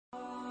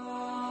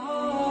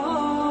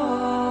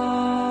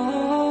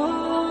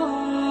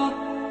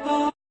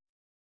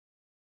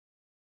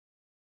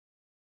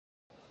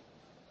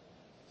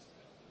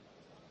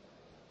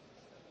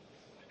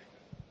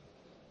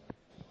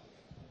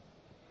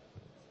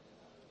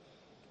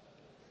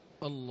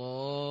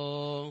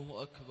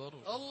الله أكبر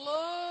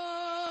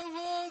الله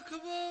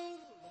أكبر.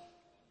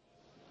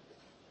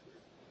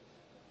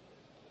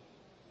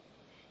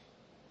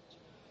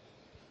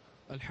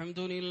 الحمد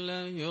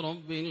لله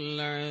رب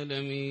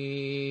العالمين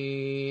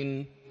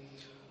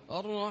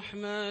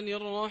الرحمن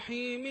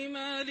الرحيم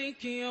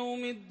مالك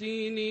يوم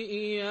الدين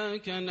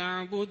إياك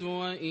نعبد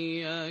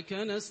وإياك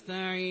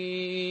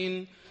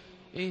نستعين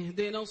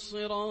اهدنا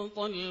الصراط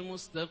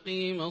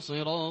المستقيم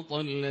صراط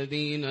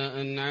الذين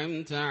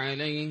أنعمت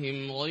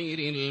عليهم غير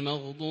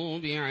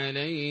المغضوب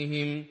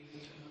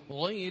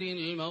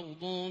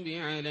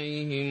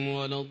عليهم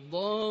ولا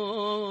الضالين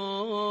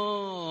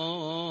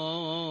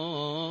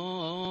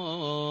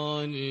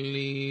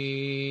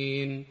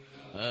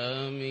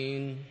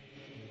آمين.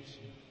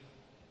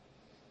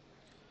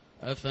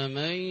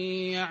 أفمن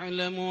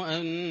يعلم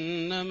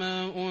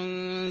أنما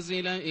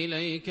أنزل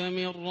إليك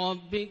من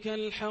ربك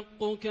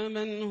الحق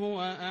كمن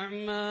هو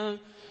أعمى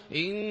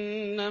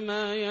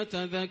إنما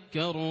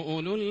يتذكر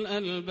أولو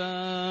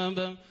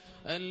الألباب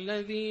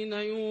الذين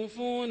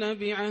يوفون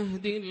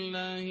بعهد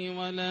الله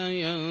ولا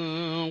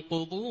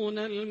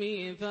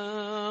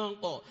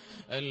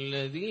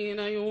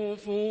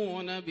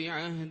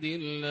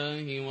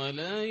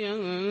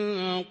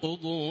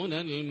ينقضون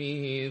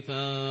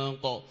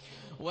الميثاق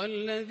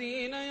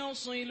والذين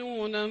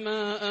يصلون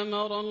ما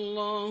أمر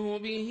الله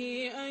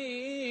به أن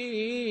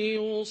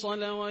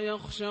يوصل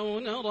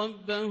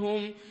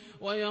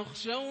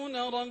ويخشون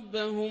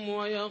ربهم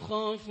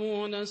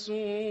ويخافون سوء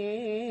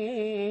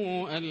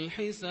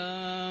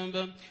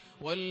الحساب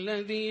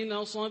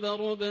والذين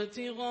صبروا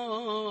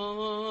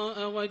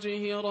ابتغاء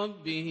وجه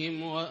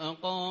ربهم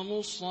وأقاموا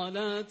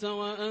الصلاة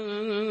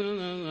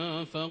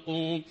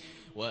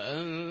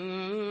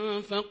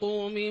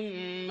وأنفقوا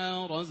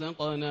مما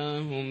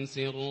رزقناهم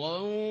سرا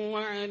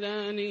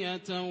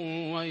وعلانية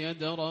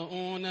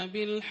ويدرؤون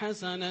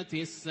بالحسنة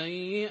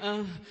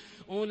السيئة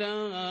أولئك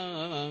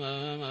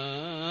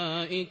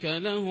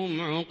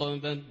لهم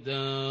عقبى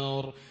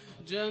الدار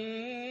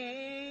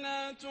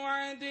جنات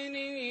عدن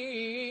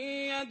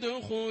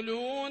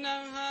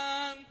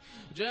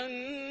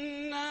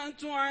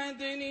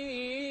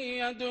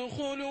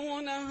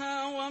يدخلونها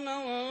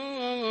ومن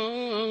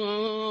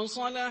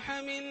صلح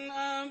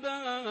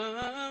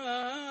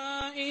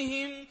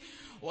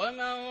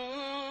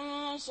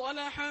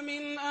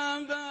من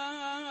آبائهم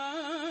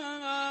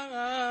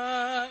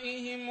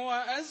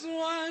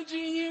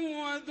وأزواجهم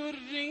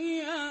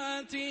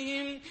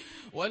وذرياتهم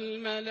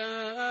والملائكة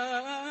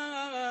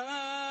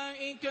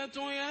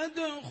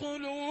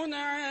يدخلون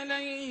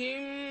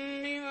عليهم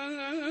من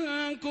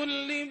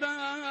كل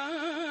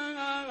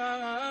باب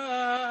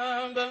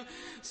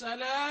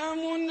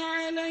سلام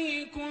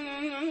عليكم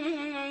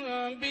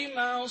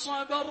بما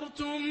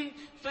صبرتم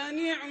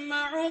فنعم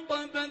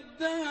عقبى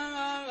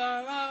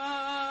الدار.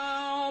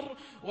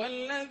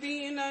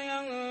 والذين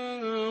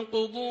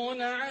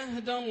ينقضون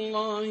عهد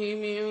الله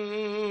من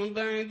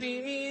بعد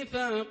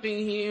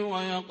ميثاقه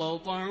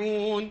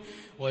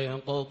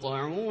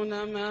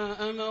ويقطعون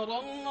ما أمر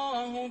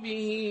الله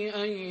به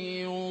أن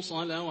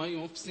يوصل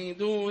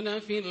ويفسدون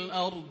في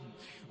الأرض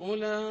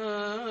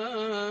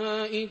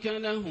أولئك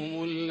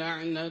لهم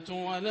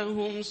اللعنة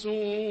ولهم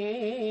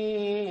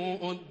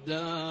سوء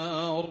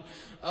الدار.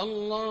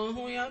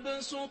 الله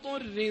يبسط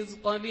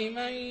الرزق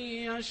لمن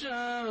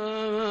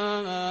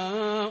يشاء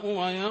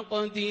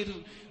ويقدر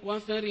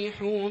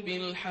وفرحوا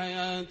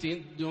بالحياة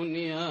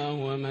الدنيا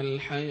وما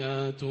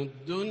الحياة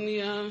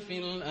الدنيا في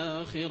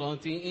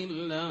الآخرة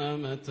إلا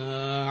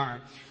متاع.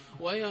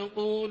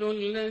 ويقول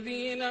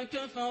الذين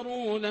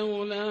كفروا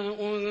لولا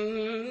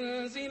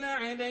أنزل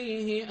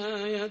عليه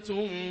آية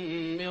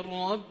من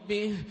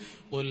ربه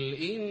قل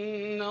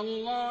إن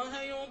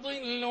الله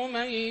يضل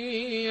من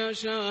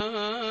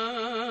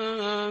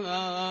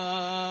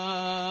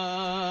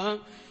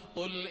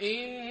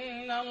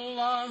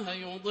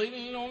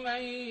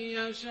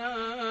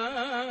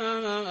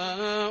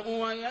يشاء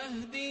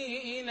ويهدي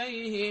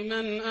إليه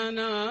من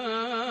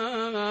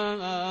أناب.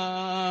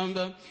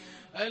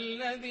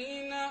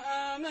 الذين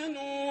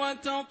آمنوا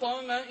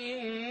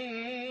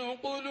وتطمئن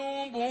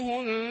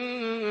قلوبهم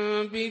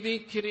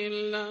بذكر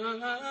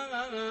الله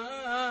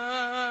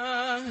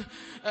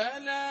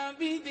ألا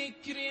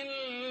بذكر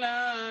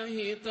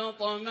الله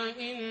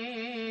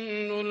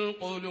تطمئن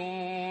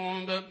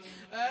القلوب.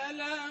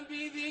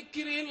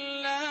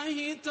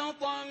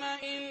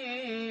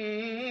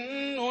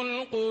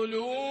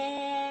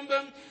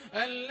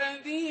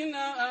 الذين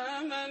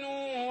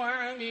آمنوا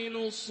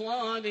وعملوا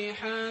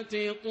الصالحات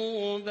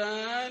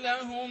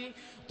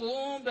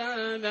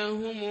طوبى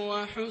لهم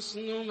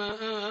وحسن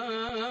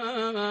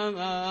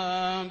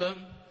مآب.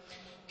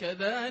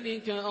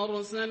 كذلك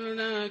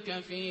أرسلناك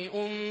في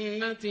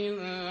أمة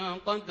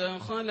قد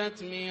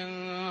خلت من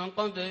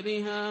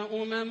قبلها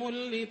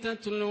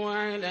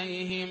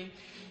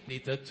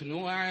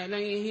لتتلو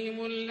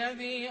عليهم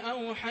الذي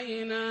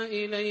أوحينا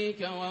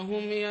إليك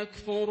وهم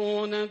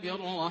يكفرون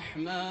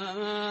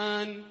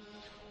بالرحمن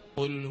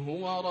قل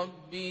هو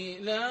ربي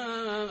لا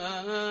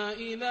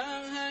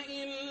إله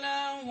إلا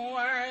هو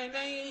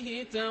عليه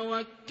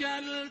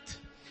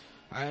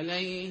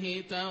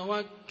عليه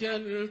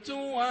توكلت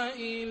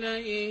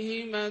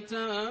وإليه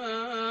متاب.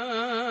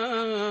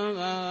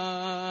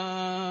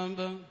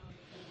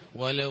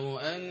 ولو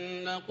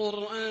أن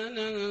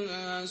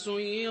قرآنا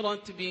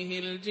سيرت به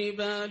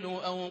الجبال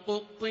أو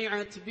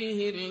قطعت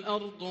به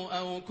الأرض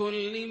أو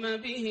كلم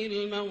به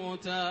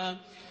الموتى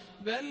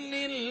بل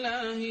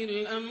لله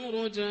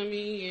الأمر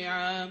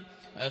جميعا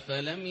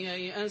أفلم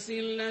ييأس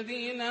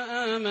الذين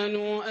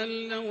آمنوا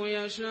أن لو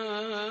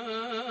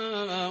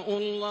يشاء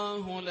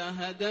الله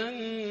لهدى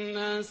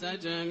الناس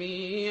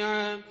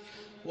جميعا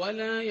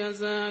ولا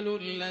يزال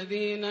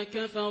الذين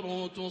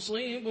كفروا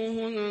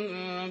تصيبهم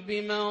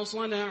بما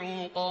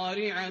صنعوا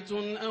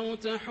قارعة أو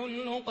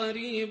تحل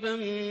قريبا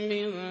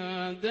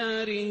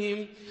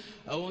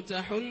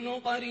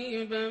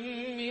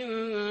من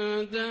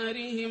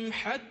دارهم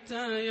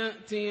حتى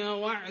يأتي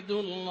وعد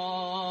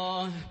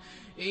الله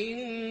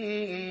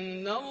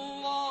إن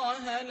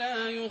الله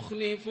لا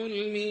يخلف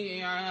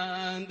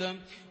الميعاد.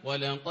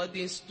 ولقد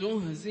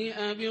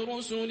استهزئ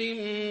برسل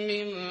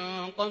من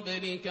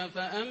قبلك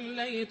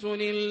فأمليت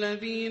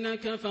للذين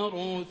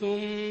كفروا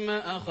ثم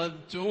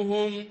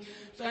أخذتهم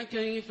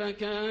فكيف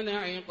كان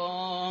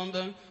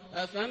عقاب.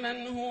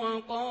 أفمن هو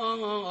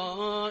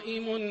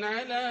قائم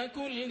على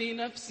كل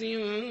نفس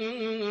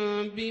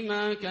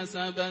بما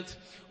كسبت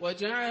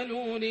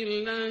وجعلوا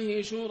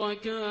لله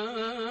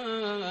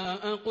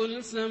شركاء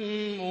قل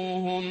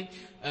سموهم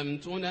أم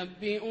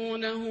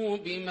تنبئونه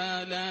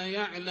بما لا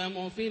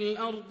يعلم في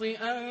الأرض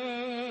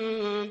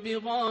أم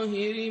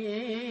بظاهر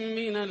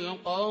من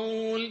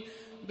القول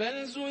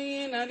بل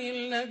زين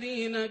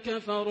للذين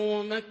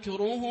كفروا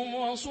مكرهم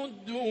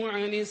وصدوا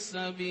عن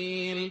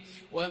السبيل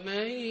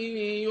ومن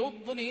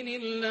يضلل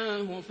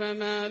الله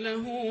فما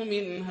له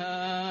من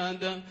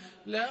هاد.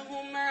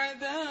 لهم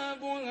عذاب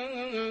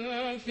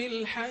في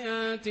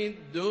الحياة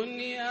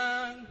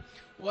الدنيا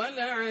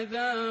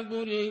ولعذاب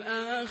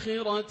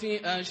الآخرة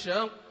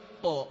أشق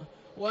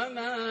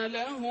وما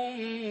لهم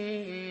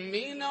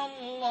من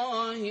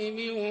الله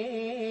من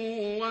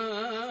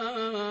واق.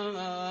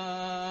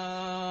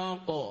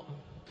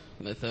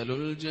 مثل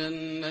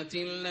الجنة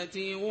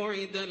التي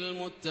وعد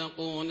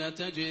المتقون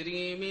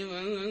تجري من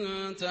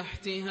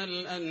تحتها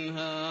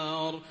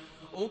الأنهار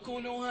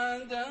أكلها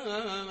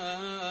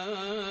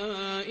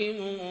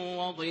دائم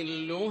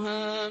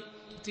وظلها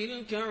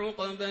تلك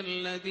عقبى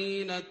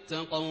الذين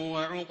اتقوا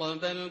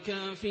وعقبى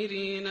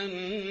الكافرين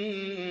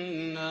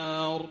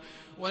النار.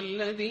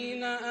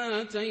 والذين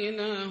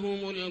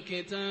آتيناهم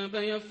الكتاب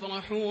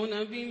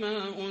يفرحون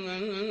بما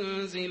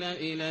أنزل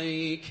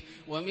إليك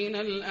ومن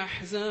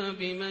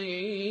الأحزاب من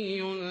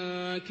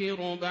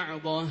ينكر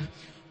بعضه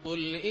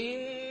قل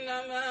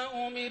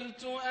إنما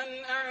أمرت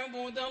أن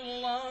أعبد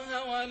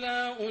الله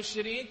ولا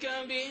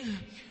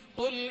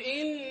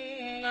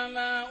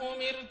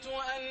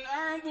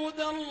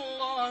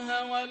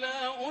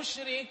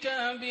أشرك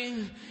به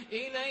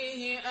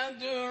إليه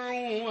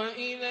أدعو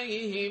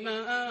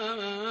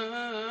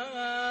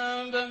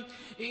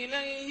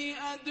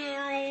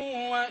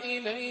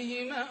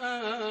وإليه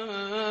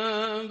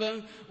مآب.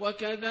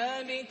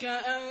 وكذلك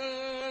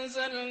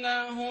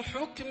أنزلناه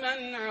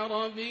حكما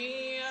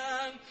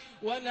عربيا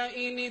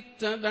ولئن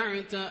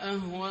اتبعت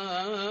أهواءهم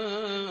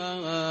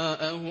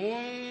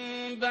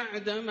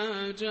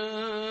بعدما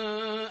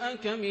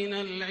جاءك من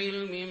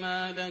العلم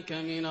ما لك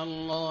من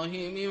الله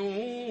من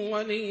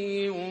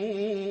ولي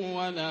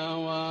ولا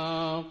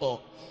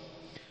واق.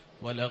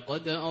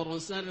 ولقد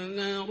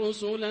أرسلنا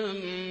رسلا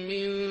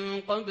من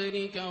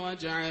قبلك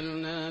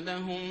وجعلنا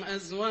لهم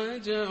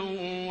أزواجا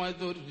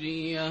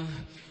وذرية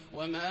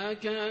وما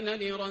كان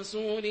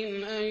لرسول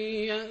أن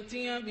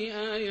يأتي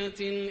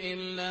بآية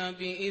إلا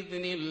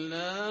بإذن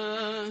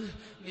الله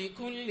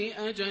لكل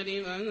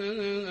أجل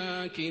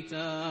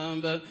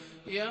كتاب.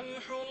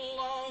 يمحو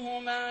الله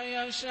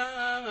ما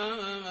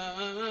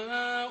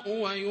يشاء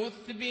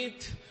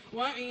ويثبت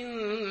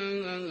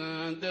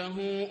وعنده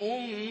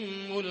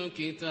أم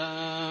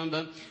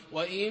الكتاب.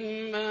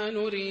 وإما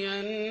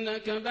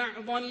نرينك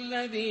بعض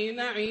الذي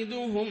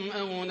نعدهم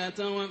أو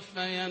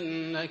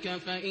نتوفينك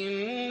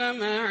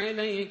فإنما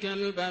عليك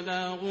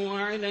البلاغ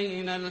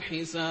وعلينا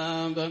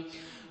الحساب.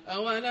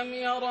 أولم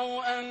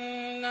يروا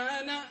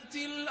أنا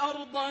نأتي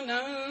الأرض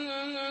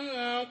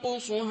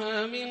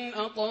ننقصها من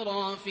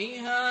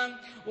أطرافها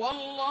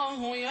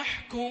والله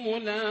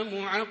يحكم لا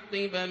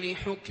معقب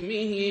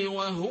لحكمه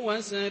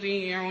وهو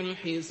سريع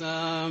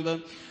الحساب.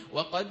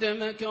 وقد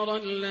مكر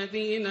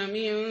الذين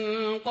من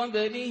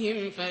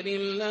قبلهم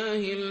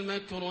فلله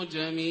المكر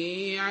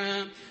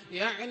جميعا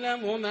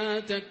يعلم ما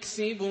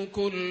تكسب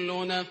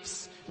كل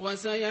نفس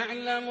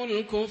وسيعلم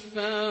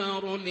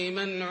الكفار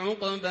لمن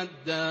عقبى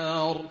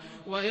الدار.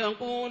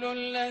 ويقول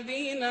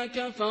الذين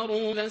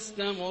كفروا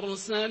لست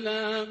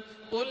مرسلا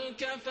قل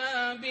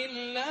كفى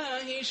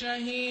بالله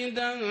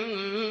شهيدا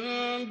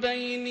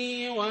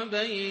بيني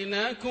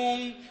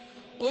وبينكم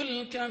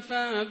قل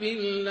كفى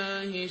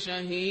بالله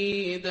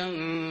شهيدا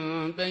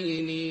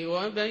بيني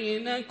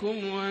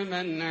وبينكم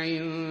ومن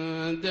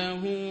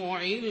عنده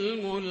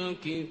علم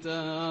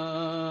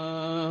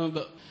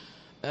الكتاب.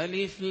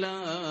 ألف لام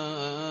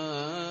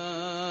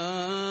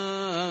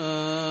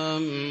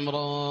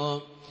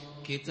را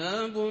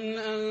كتاب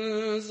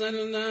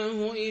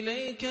أنزلناه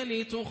إليك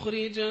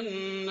لتخرج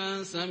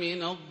الناس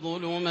من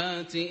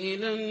الظلمات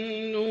إلى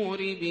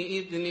النور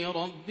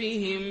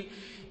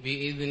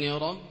بإذن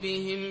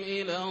ربهم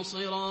إلى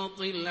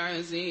صراط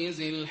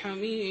العزيز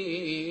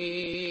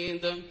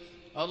الحميد.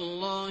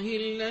 الله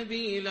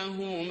الذي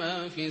له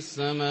ما في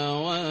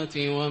السماوات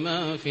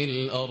وما في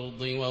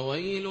الأرض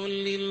وويل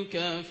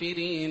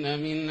للكافرين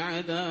من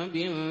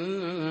عذاب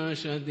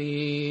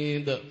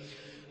شديد.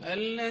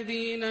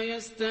 الذين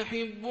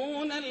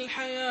يستحبون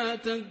الحياة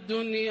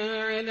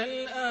الدنيا على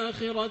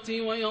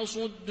الآخرة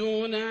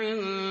ويصدون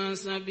عن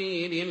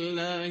سبيل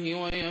الله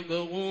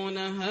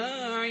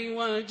ويبغونها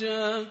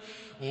عوجا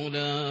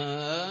أولئك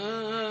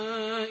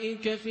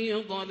في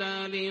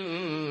ضلال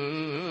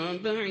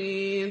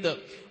بعيد.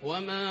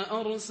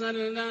 وما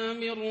أرسلنا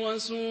من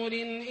رسول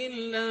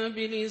إلا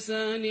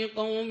بلسان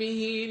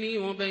قومه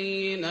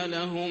ليبين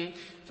لهم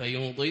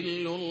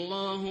فيضل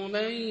الله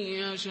من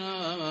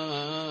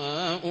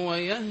يشاء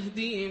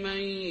ويهدي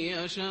من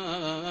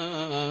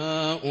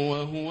يشاء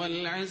وهو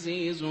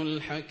العزيز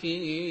الحكيم.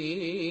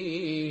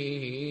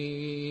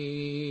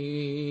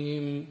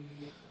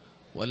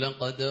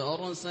 ولقد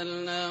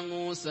أرسلنا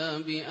موسى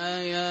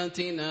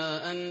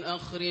بآياتنا أن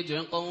أخرج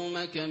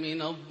قومك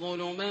من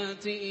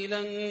الظلمات إلى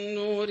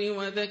النور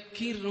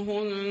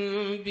وذكرهم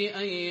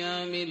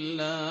بأيام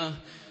الله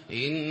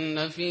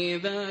إن في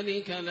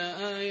ذلك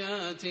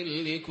لآيات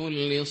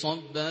لكل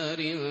صبار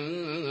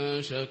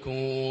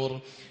شكور.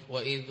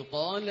 وإذ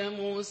قال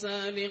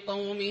موسى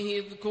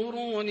لقومه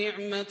اذكروا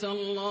نعمة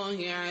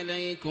الله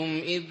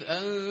عليكم إذ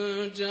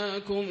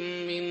أنجاكم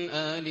من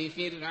آل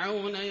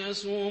فرعون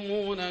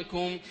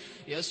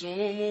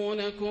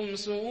يسومونكم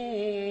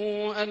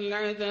سوء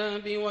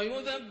العذاب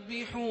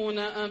ويذبحون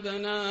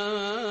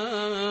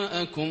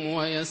أبناءكم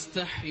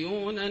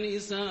ويستحيون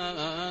نساءكم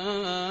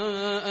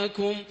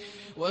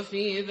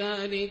وفي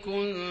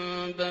ذلكم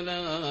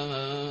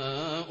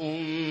بلاء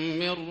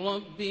من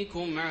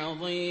ربكم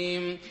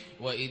عظيم.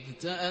 وإذ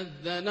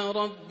تأذن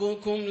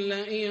ربكم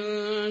لئن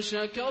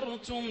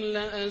شكرتم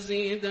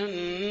لأزيدنكم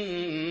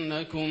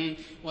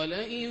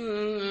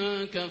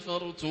ولئن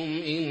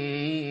كفرتم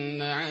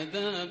إن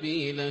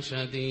عذابي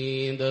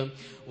لشديد.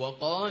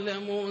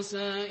 وقال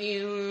موسى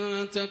إن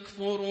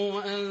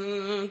تكفروا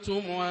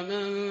أنتم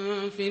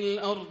ومن في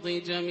الأرض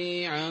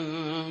جميعا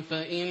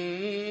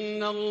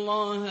فإن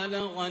الله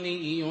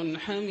لغني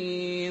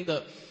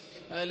حميد.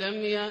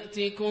 ألم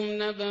يأتكم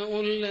نبأ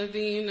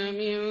الذين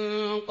من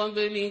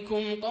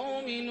قبلكم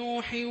قوم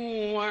نوح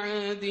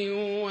وعاد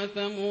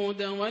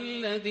وثمود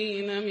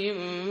والذين من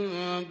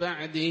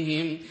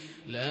بعدهم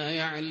لا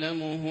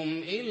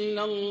يعلمهم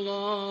إلا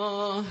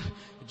الله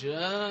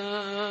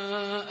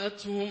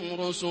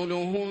جاءتهم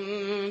رسلهم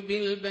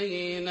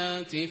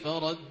بالبينات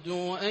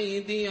فردوا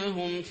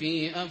أيديهم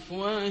في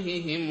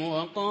أفواههم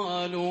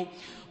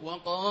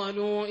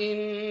وقالوا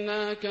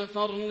إنا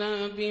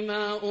كفرنا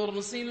بما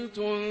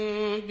أرسلتم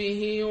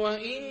به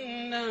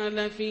وإنا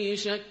لفي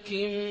شك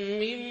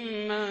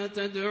مما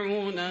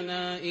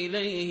تدعوننا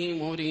إليه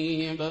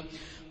مريب.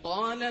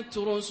 قالت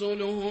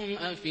رسلهم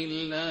أفي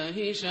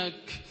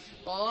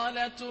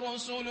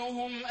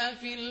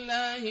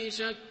الله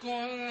شك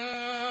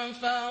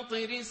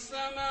فاطر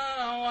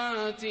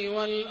السماوات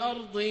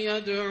والأرض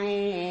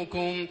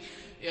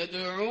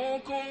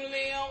يدعوكم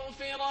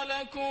ليغفر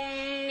لكم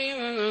من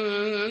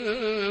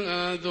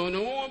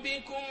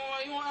ذنوبكم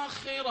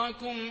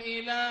ويؤخركم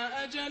إلى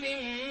أجل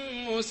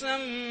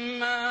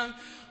مسمى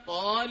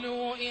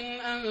قالوا إن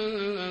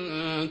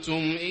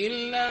أنتم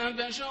إلا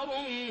بشر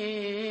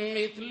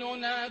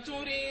مثلنا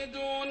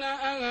تريدون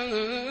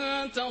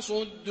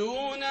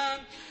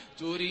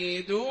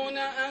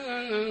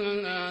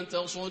أن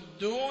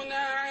تصدونا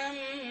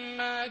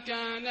عما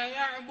كان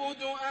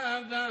يعبد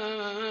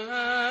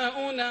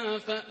آباؤنا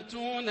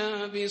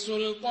فأتونا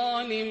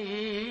بسلطان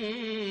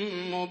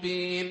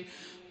مبين.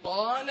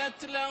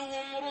 قالت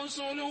لهم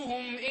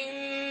رسلهم إن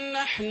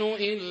نحن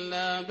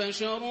إلا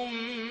بشر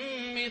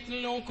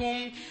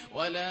مثلكم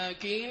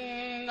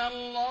ولكن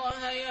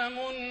الله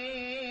يمن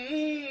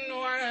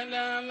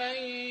على من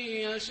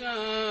يشاء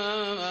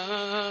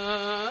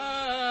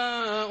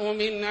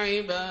من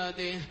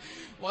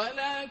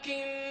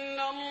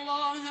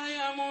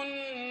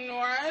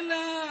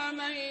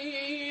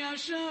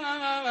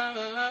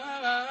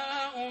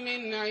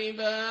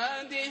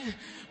عباده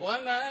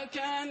وما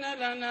كان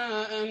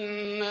لنا أن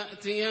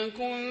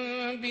نأتيكم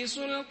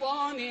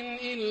بسلطان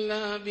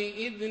إلا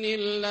بإذن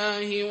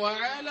الله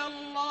وعلى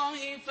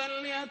الله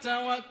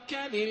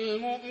فليتوكل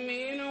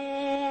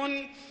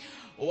المؤمنون.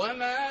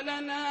 وما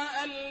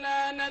لنا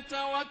ألا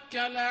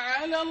نتوكل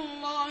على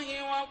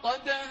الله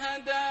وقد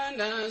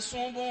هدانا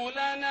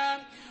سبلنا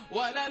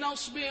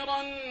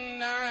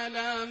ولنصبرن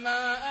على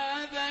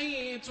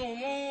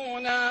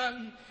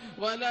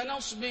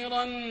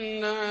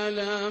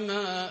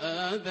ما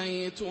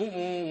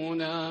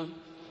آذيتمونا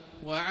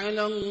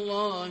وعلى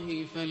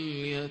الله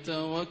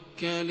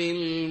فليتوكل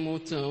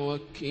المتوكلون.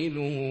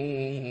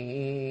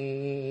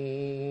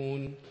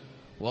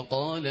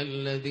 وقال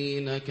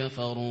الذين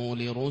كفروا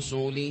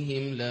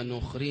لرسلهم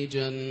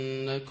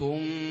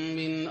لنخرجنكم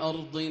من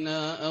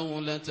أرضنا أو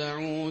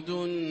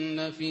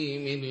لتعودن في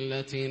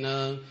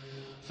ملتنا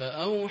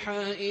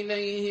فأوحى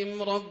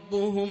إليهم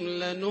ربهم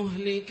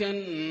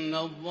لنهلكن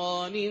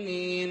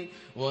الظالمين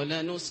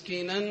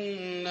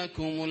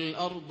ولنسكننكم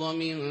الأرض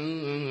من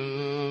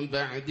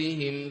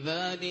بعدهم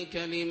ذلك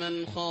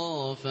لمن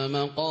خاف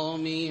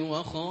مقامي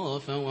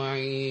وخاف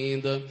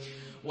وعيد.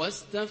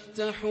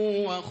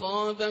 واستفتحوا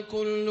وخاب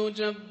كل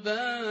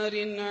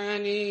جبار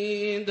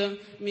عنيد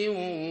من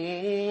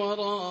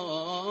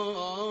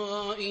ورائه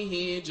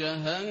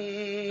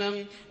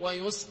جهنم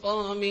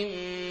ويسقى من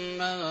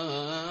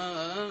ماء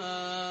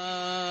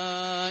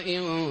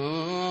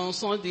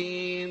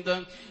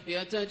صديد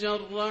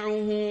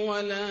يتجرعه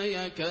ولا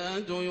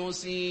يكاد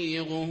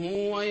يسيغه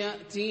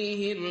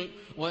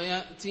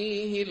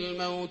ويأتيه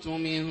الموت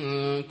من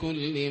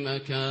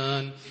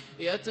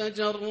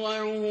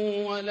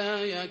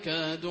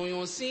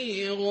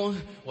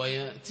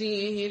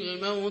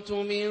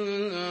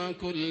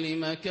كل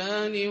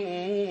مكان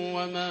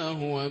وما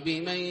هو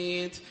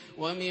بميت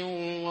ومن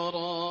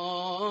ورائه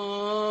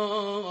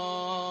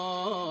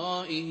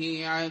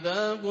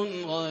عذاب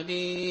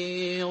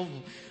غليظ.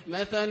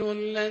 مثل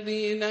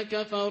الذين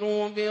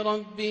كفروا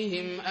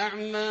بربهم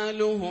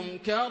أعمالهم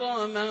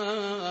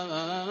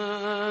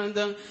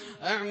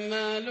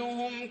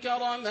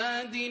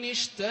كرماد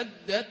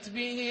اشتدت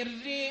به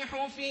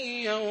الريح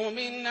في يوم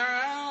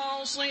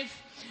عاصف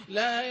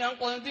لا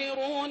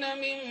يقدرون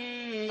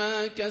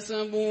مما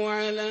كسبوا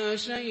على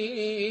شيء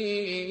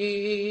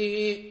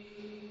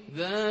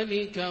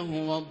ذلك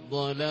هو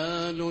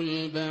الضلال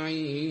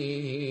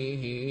البعيد.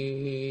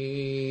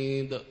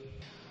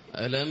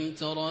 ألم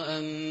تر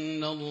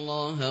أن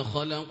الله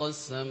خلق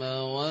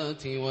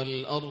السماوات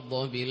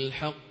والأرض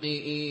بالحق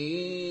إن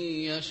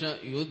يشأ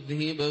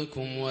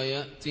يذهبكم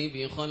ويأتي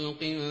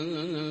بخلق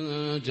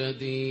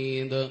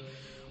جديد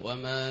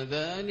وما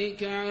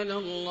ذلك على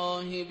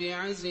الله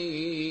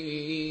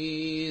بعزيز.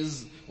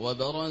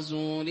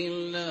 وبرزوا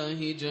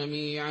لله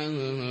جميعا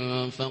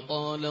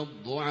فقال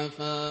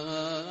الضعفاء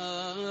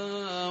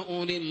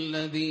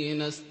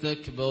للذين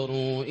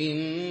استكبروا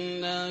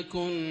إنا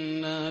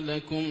كنا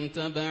لكم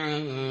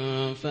تبعا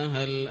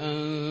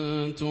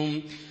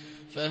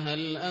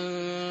فهل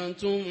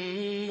أنتم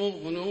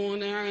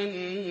مغنون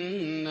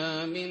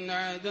عنا من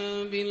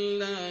عذاب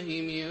الله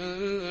من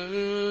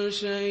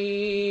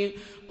شيء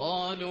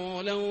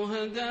قالوا لو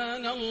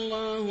هدانا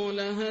الله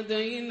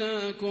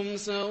لهديناكم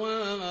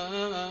سواء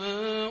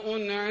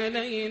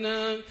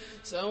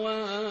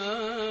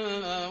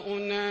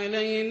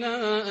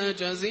علينا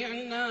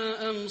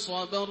أجزعنا أم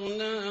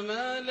صبرنا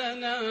ما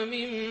لنا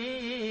من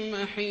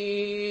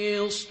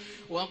محيص.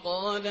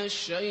 وقال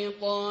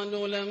الشيطان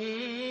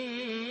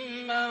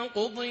لما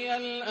قضي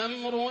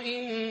الأمر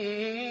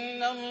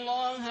إن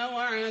الله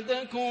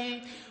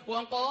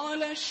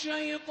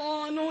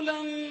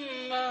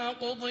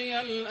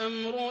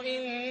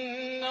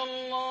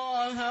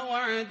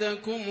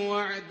وعدكم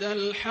وعد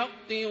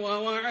الحق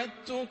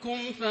ووعدتكم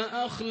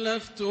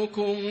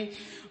فأخلفتكم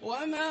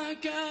وما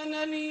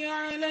كان لي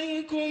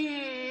عليكم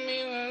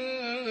من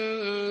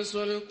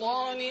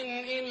سلطان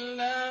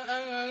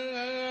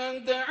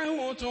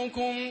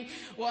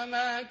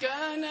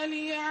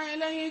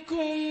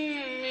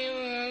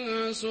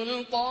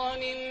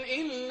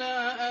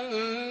إلا أن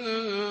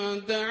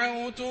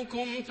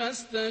دعوتكم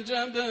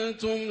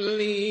فاستجبتم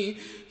لي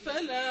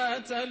فلا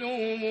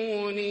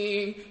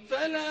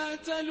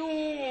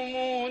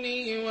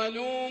تلوموني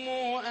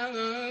ولوموا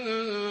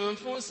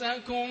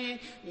أنفسكم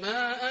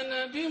ما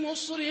أنا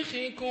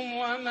بمصرخكم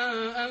وما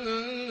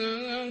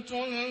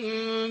أنتم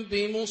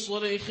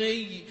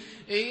بمصرخي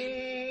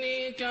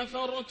إني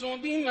كفرت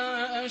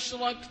بما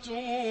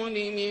أشركتمون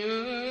من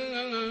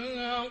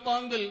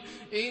قبل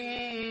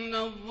إن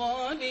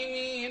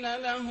الظالمين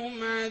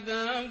لهم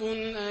عذاب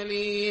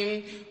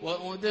أليم.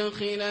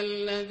 وأدخل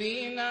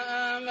الذين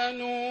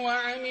آمنوا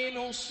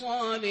وعملوا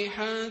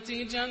الصالحات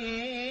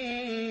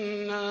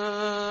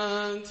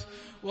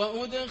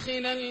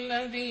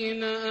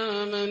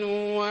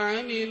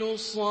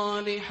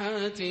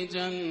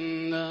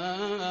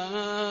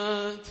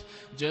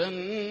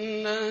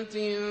جنات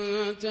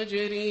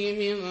تجري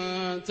من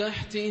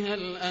تحتها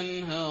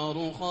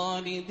الأنهار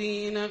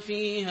خالدين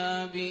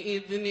فيها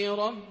بإذن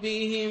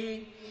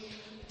ربهم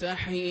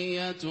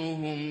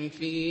تحيتهم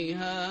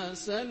فيها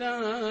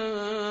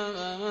سلام.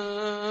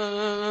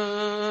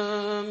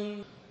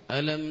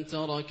 ألم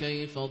تر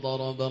كيف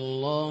ضرب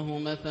الله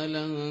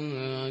مثلا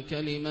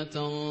كلمة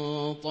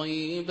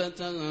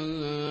طيبة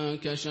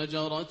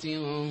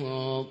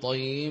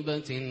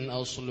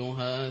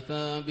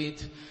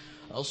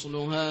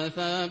أصلها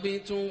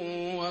ثابت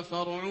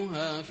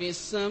وفرعها في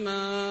السماء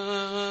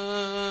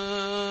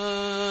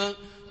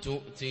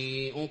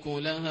تؤتي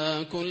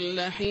أكلها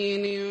كل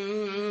حين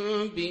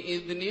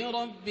بإذن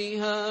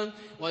ربها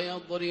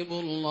ويضرب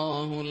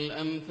الله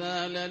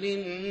الأمثال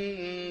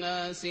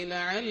للناس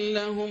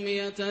لعلهم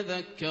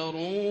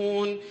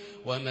يتذكرون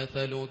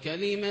ومثل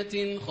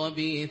كلمة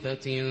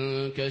خبيثة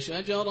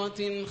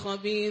كشجرة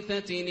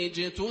خبيثة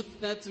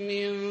اجتثت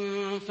من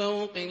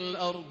فوق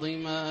الأرض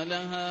ما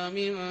لها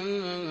من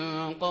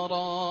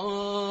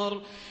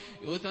قرار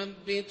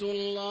يثبت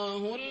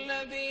الله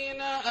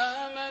الذين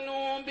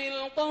آمنوا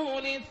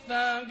بالقول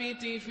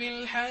الثابت في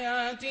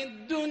الحياة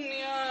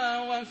الدنيا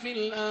وفي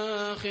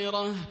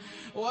الآخرة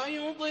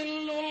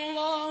ويضل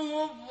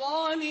الله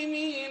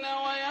الظالمين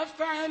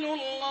ويفعل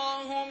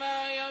الله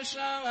ما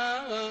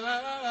يشاء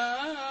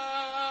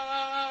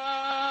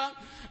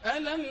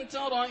ألم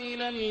تر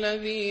إلى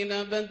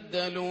الذين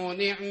بدلوا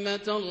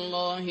نعمة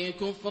الله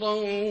كفرا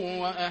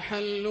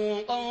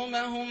وأحلوا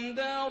قومهم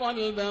دار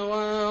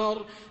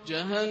البوار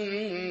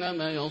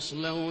جهنم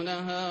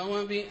يصلونها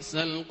وبئس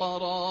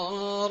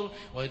القرار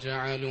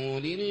وجعلوا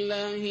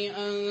لله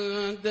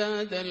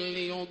أندادا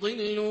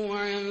ليضلوا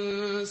عن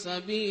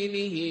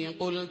سبيله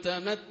قل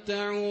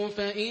تمتعوا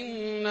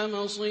فإن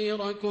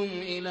مصيركم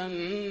إلى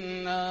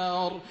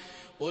النار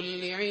قل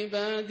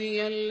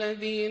لعبادي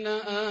الذين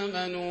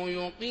آمنوا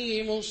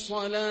يقيموا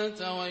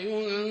الصلاة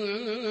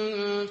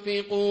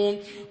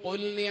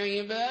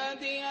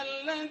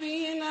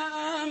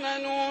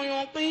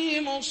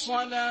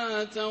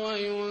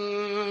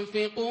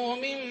وينفقوا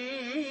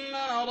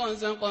مما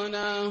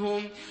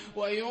رزقناهم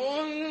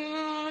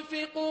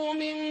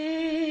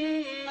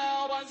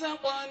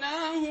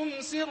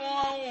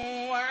سرا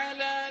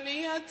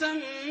وعلانية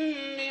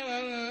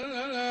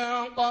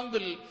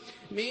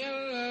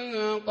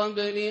من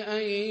قبل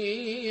أن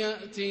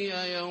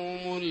يأتي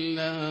يوم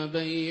لا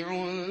بيع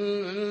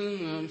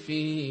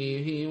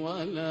فيه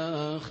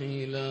ولا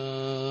خلال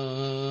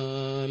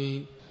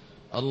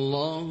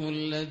الله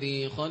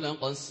الذي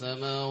خلق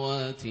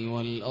السماوات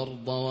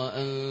والأرض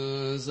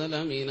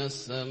وأنزل من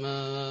السماء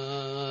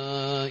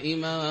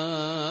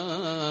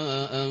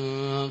ماء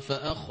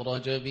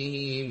فأخرج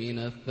به من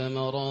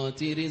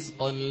الثمرات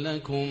رزقا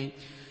لكم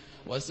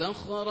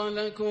وسخر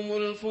لكم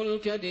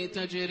الفلك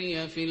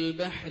لتجري في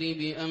البحر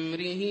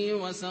بأمره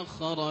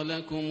وسخر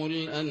لكم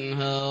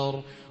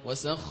الأنهار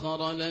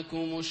وسخر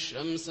لكم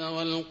الشمس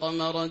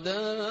والقمر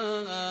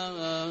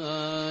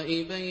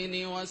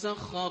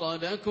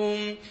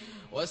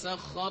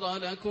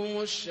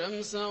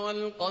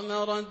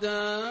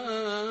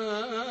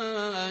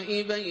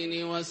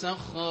دائبين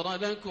وسخر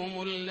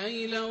لكم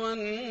الليل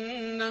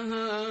والنهار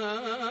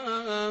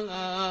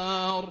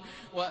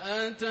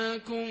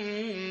وآتاكم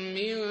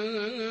من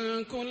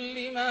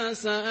كل ما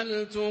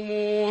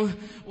سألتموه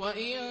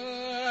وإن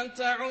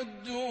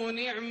تعدوا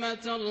نعمة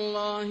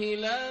الله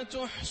لا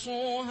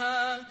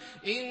تحصوها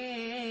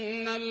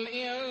إن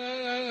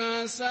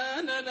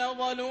الإنسان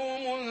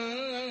لظلوم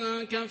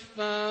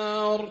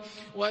كفار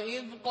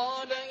وإذ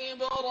قال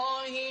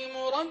إبراهيم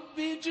رب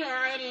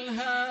اجعل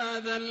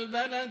هذا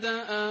البلد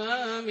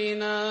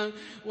آمنا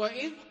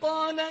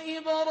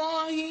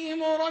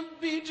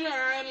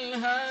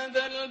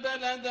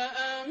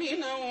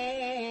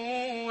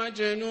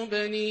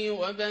واجنبني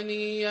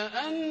وبني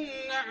أن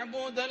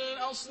نعبد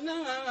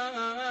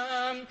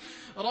الأصنام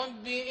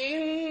رب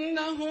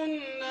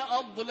إنهن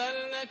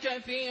أضللن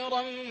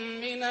كثيرا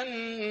من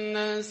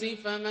الناس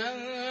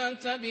فمن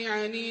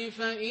تبعني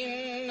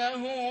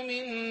فإنه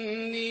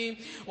مني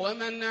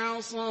ومن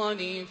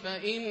عصاني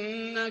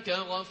فإنك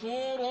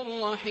غفور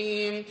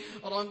رحيم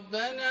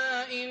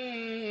ربنا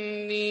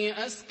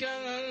إني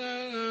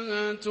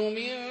أسكنت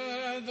من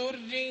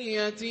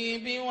ذريتي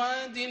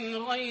بواد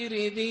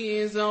غير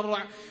ذي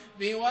زرع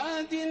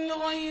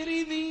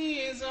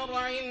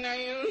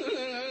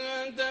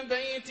عند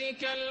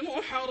بيتك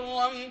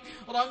المحرم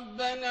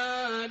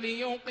ربنا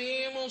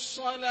ليقيموا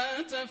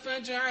الصلاة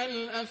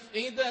فاجعل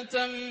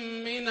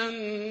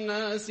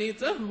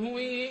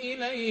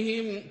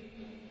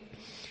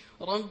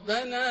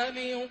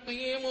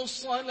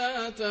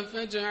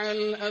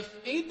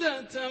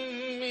أفئدة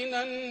من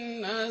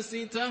الناس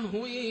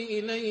تهوي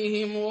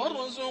إليهم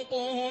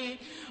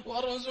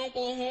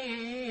وارزقهم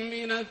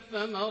من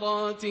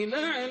الثمرات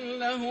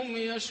لعلهم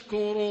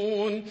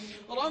يشكرون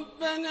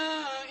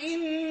ربنا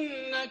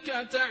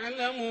إنك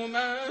تعلم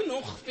ما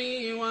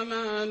نخفي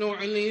وما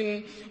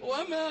نعلن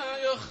وما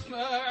يخفى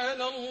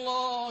على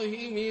الله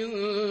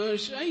من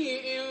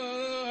شيء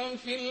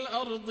في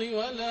الأرض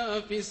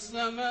ولا في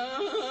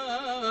السماء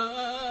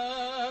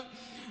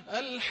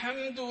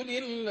الحمد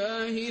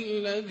لله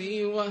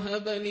الذي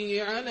وهب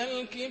لي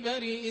على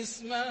الكبر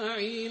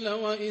إسماعيل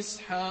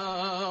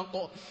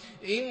وإسحاق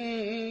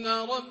إن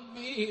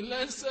ربي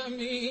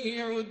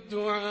لسميع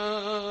الدعاء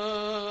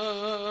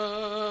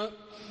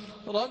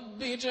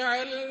رب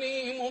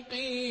اجعلني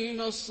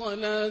مقيم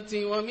الصلاة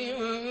ومن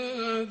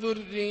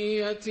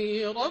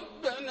ذريتي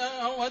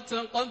ربنا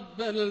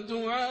وتقبل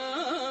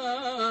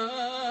دعاء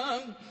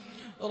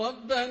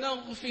ربنا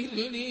اغفر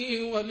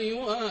لي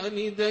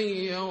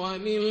ولوالدي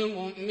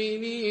وللمؤمنين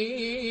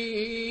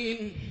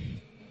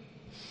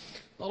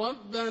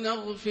ربنا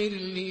اغفر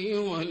لي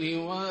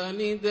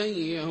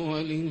ولوالدي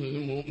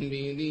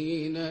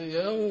وللمؤمنين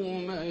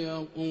يوم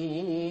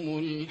يقوم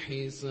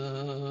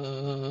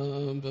الحساب.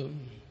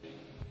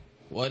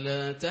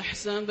 ولا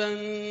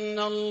تحسبن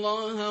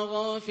الله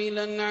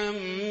غافلا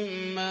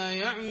عما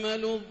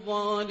يعمل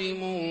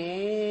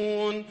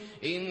الظالمون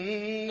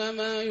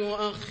إنما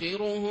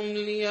يؤخرهم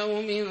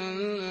ليوم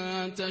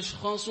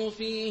تشخص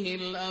فيه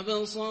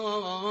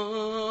الأبصار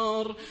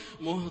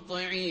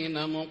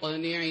مهطعين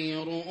مقنعي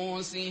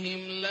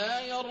رؤوسهم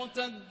لا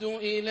يرتد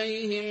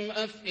إليهم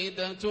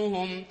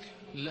أفئدتهم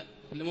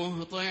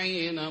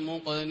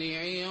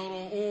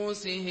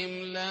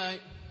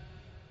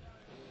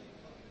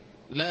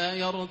لا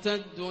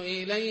يرتد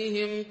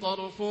إليهم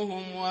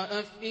طرفهم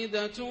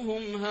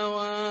وأفئدتهم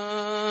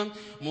هواء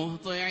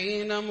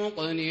مهطعين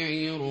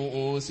مقنعي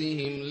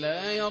رؤوسهم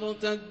لا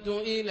يرتد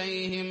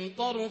إليهم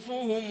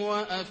طرفهم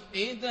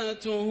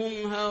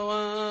وأفئدتهم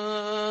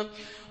هواء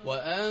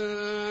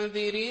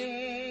وأنذر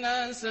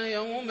الناس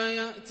يوم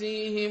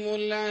يأتيهم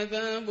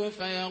العذاب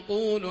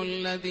فيقول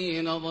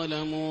الذين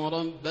ظلموا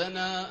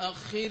ربنا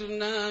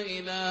أخرنا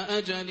إلى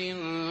أجل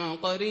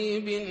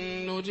قريب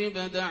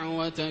نجب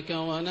دعوتك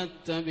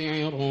ونتبع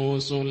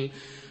الرسل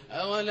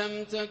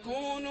أولم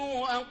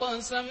تكونوا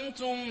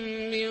أقسمتم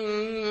من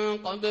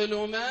قبل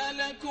ما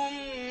لكم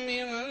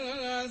من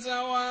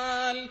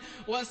زوال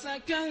وسكنتم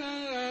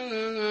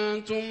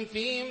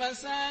في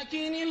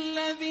مساكن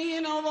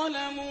الذين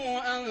ظلموا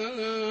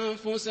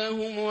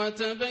أنفسهم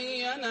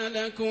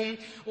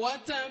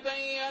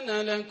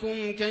وتبين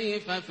لكم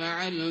كيف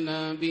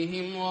فعلنا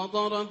بهم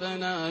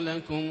وضربنا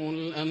لكم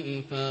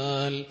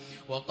الأمثال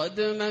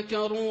وقد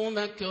مكروا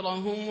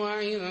مكرهم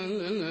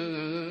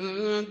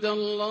وعند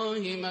الله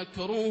مكرهم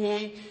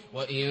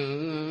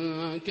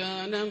وإن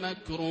كان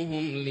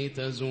مكرهم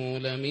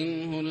لتزول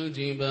منه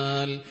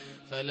الجبال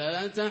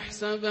فلا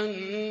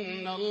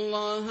تحسبن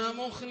الله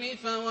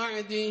مخلف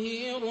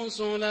وعده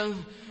رسله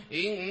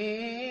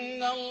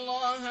إن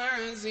الله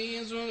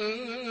عزيز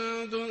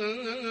ذو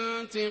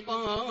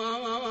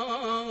انتقام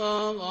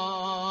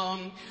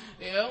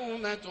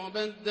يوم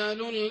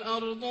تبدل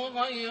الأرض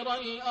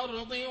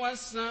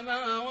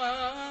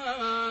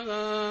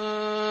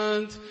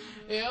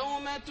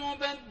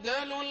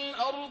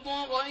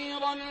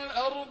غير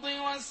الأرض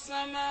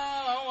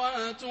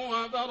والسماوات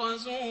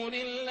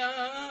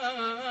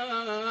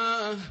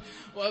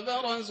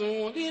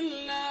وبرزوا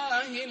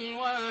لله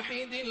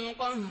الواحد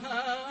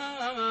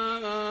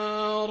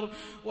القهار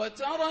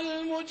وترى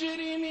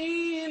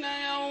المجرمين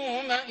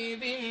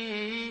يومئذ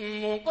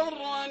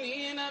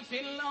مقرنين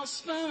في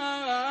الأصفاد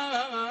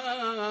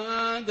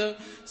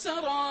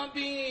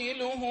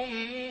سرابيلهم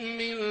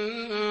من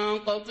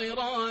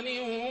قطران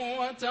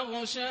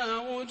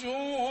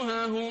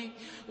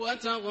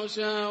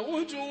وتغشى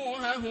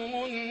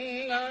وجوههم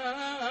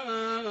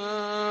النار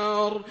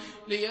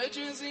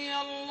ليجزي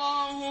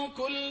الله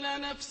كل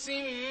نفس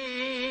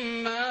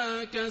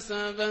ما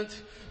كسبت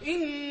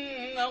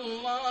إن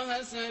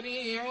الله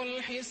سريع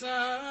الحساب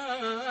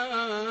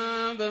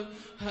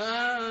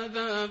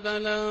هذا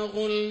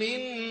بلاغ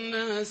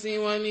للناس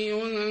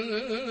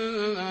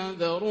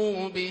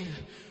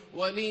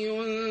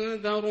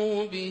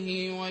ولينذروا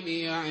به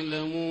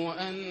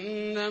وليعلموا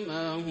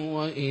أنما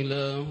هو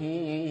إله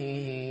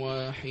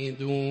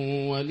واحد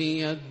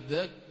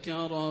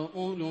وليذكر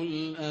أولو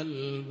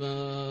الألباب.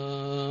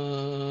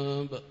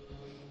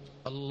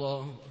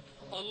 الله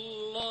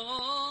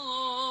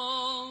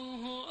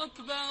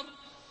أكبر.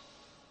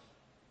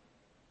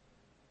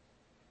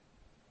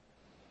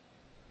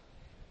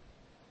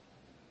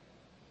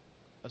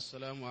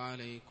 السلام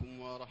عليكم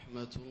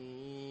ورحمة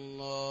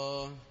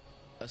الله.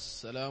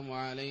 السلام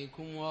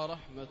عليكم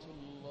ورحمة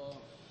الله.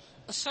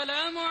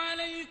 السلام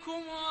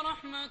عليكم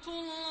ورحمة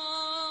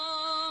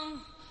الله.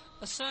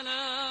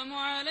 السلام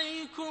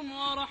عليكم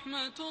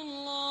ورحمة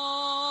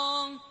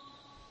الله.